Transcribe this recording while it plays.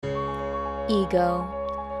Ego.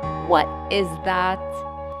 What is that?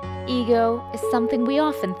 Ego is something we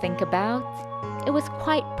often think about. It was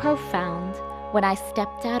quite profound when I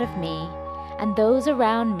stepped out of me and those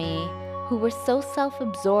around me who were so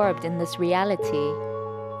self-absorbed in this reality.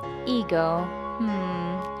 Ego,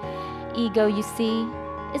 Ego, you see,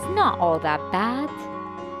 is not all that bad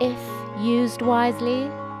if used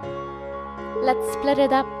wisely. Let's split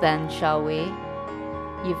it up then, shall we?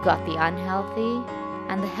 You've got the unhealthy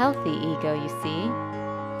and the healthy ego, you see.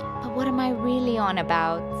 But what am I really on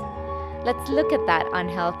about? Let's look at that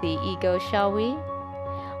unhealthy ego, shall we?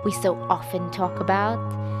 We so often talk about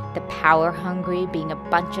the power-hungry being a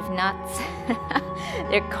bunch of nuts.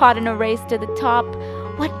 They're caught in a race to the top.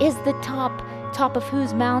 What is the top? Top of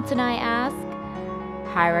whose mountain, I ask?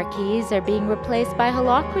 Hierarchies are being replaced by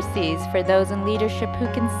holacracies for those in leadership who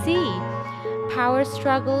can see. Power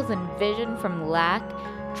struggles and vision from lack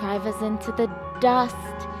drive us into the dust.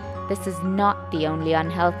 This is not the only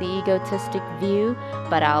unhealthy egotistic view,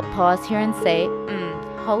 but I'll pause here and say,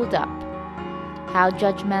 hold up. How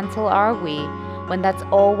judgmental are we when that's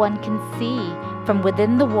all one can see from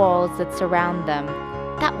within the walls that surround them?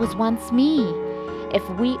 That was once me. If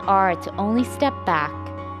we are to only step back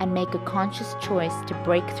and make a conscious choice to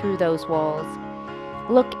break through those walls,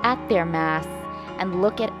 look at their mass and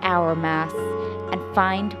look at our mass and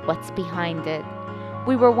find what's behind it.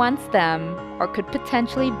 We were once them, or could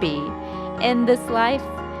potentially be, in this life,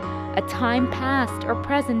 a time past or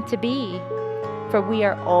present to be. For we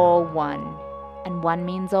are all one, and one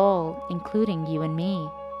means all, including you and me,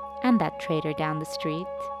 and that trader down the street.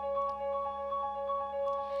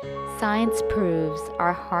 Science proves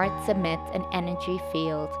our hearts emit an energy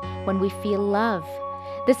field when we feel love.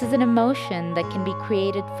 This is an emotion that can be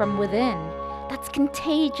created from within. That's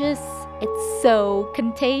contagious. It's so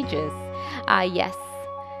contagious. Yes.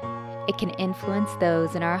 It can influence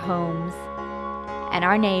those in our homes and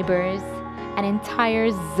our neighbors and entire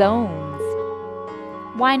zones.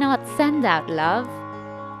 Why not send out love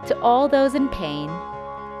to all those in pain?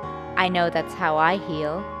 I know that's how I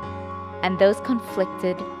heal. And those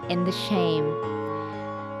conflicted in the shame.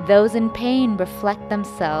 Those in pain reflect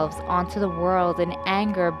themselves onto the world in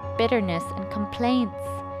anger, bitterness, and complaints.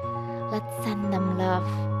 Let's send them love,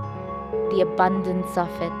 the abundance of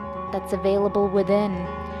it that's available within.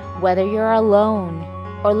 Whether you're alone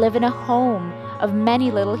or live in a home of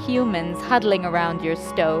many little humans huddling around your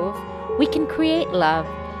stove, we can create love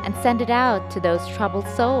and send it out to those troubled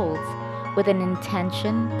souls with an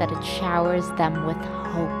intention that it showers them with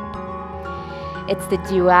hope. It's the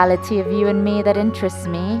duality of you and me that interests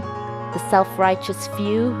me. The self-righteous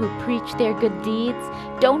few who preach their good deeds.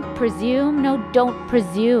 Don't presume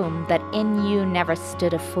that in you never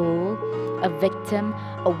stood a fool, a victim,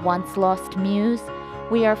 a once lost muse.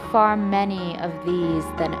 We are far many of these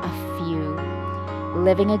than a few.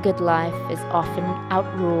 Living a good life is often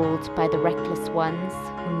outruled by the reckless ones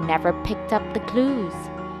who never picked up the clues.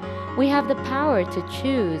 We have the power to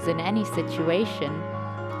choose in any situation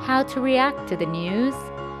how to react to the news.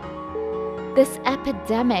 This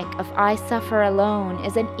epidemic of I suffer alone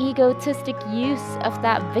is an egotistic use of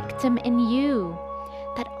that victim in you,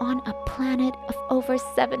 that on a planet of over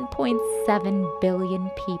 7.7 billion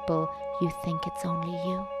people, you think it's only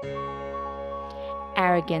you.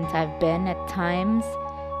 Arrogant I've been at times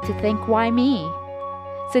to think, why me?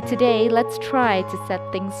 So today, let's try to set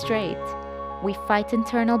things straight. We fight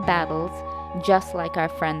internal battles just like our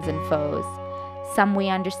friends and foes. Some we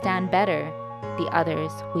understand better, the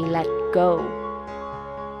others we let go.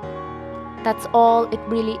 That's all it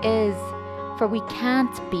really is, for we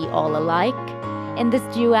can't be all alike in this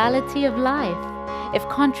duality of life. If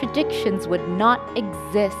contradictions would not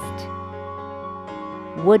exist,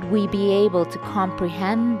 would we be able to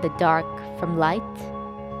comprehend the dark from light?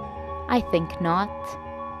 I think not.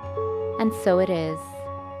 And so it is,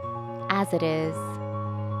 as it is,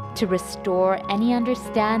 to restore any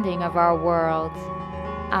understanding of our world.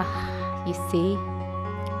 You see,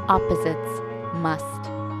 opposites must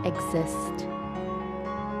exist.